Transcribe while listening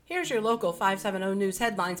Here's your local 570 News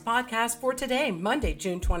Headlines podcast for today, Monday,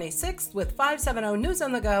 June 26th, with 570 News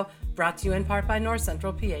on the Go, brought to you in part by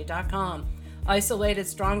NorthCentralPA.com. Isolated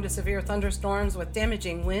strong to severe thunderstorms with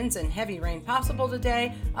damaging winds and heavy rain possible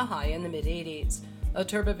today, a high in the mid-80s. A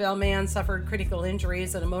Turbeville man suffered critical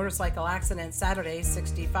injuries in a motorcycle accident Saturday.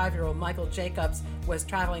 65-year-old Michael Jacobs was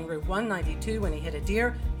traveling Route 192 when he hit a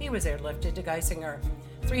deer. He was airlifted to Geisinger.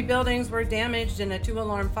 3 buildings were damaged in a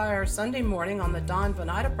 2-alarm fire Sunday morning on the Don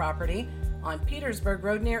Veneta property on Petersburg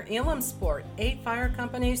Road near Elamsport. 8 fire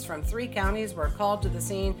companies from 3 counties were called to the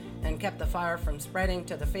scene and kept the fire from spreading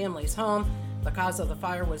to the family's home. The cause of the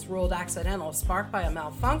fire was ruled accidental, sparked by a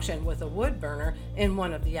malfunction with a wood burner in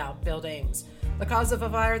one of the outbuildings. The cause of a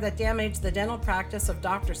fire that damaged the dental practice of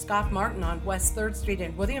Dr. Scott Martin on West 3rd Street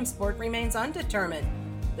in Williamsport remains undetermined.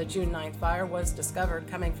 The June 9th fire was discovered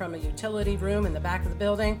coming from a utility room in the back of the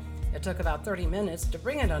building. It took about 30 minutes to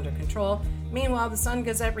bring it under control. Meanwhile, the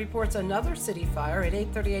Sun-Gazette reports another city fire at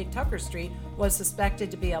 838 Tucker Street was suspected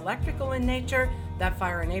to be electrical in nature. That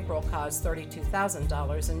fire in April caused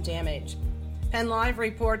 $32,000 in damage. Penn Live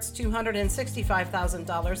reports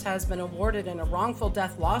 $265,000 has been awarded in a wrongful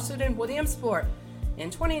death lawsuit in Williamsport. In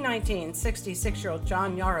 2019, 66-year-old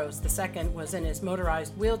John Yaros II was in his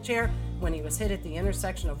motorized wheelchair when he was hit at the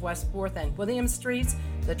intersection of West 4th and Williams Streets.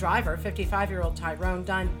 The driver, 55-year-old Tyrone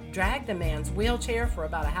Dunn, dragged the man's wheelchair for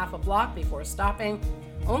about a half a block before stopping.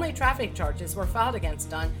 Only traffic charges were filed against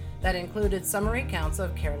Dunn that included summary counts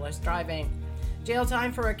of careless driving. Jail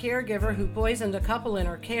time for a caregiver who poisoned a couple in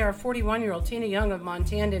her care. 41-year-old Tina Young of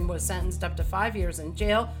Montandon was sentenced up to 5 years in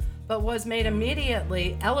jail, but was made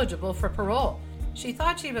immediately eligible for parole. She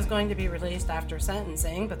thought she was going to be released after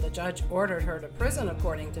sentencing, but the judge ordered her to prison,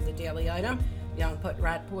 according to the Daily Item. Young put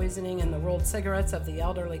rat poisoning in the rolled cigarettes of the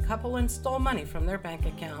elderly couple and stole money from their bank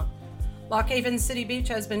account. Lock Haven City Beach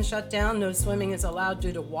has been shut down. No swimming is allowed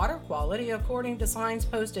due to water quality, according to signs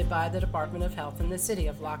posted by the Department of Health in the city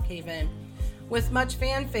of Lock Haven. With much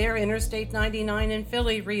fanfare, Interstate 99 in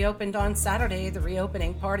Philly reopened on Saturday. The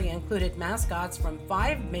reopening party included mascots from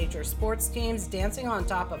 5 major sports teams dancing on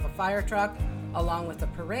top of a fire truck, along with a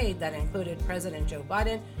parade that included President Joe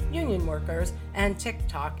Biden, union workers, and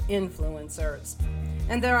TikTok influencers.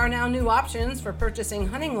 And there are now new options for purchasing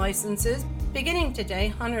hunting licenses. Beginning today,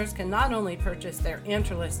 hunters can not only purchase their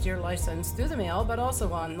antlerless deer license through the mail, but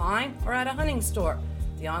also online or at a hunting store.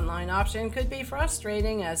 The online option could be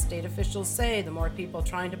frustrating, as state officials say the more people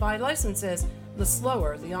trying to buy licenses, the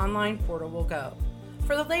slower the online portal will go.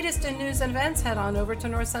 For the latest in news and events, head on over to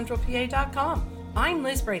NorthCentralPA.com. I'm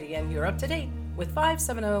Liz Brady, and you're up to date with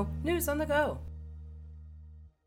 570 News on the Go.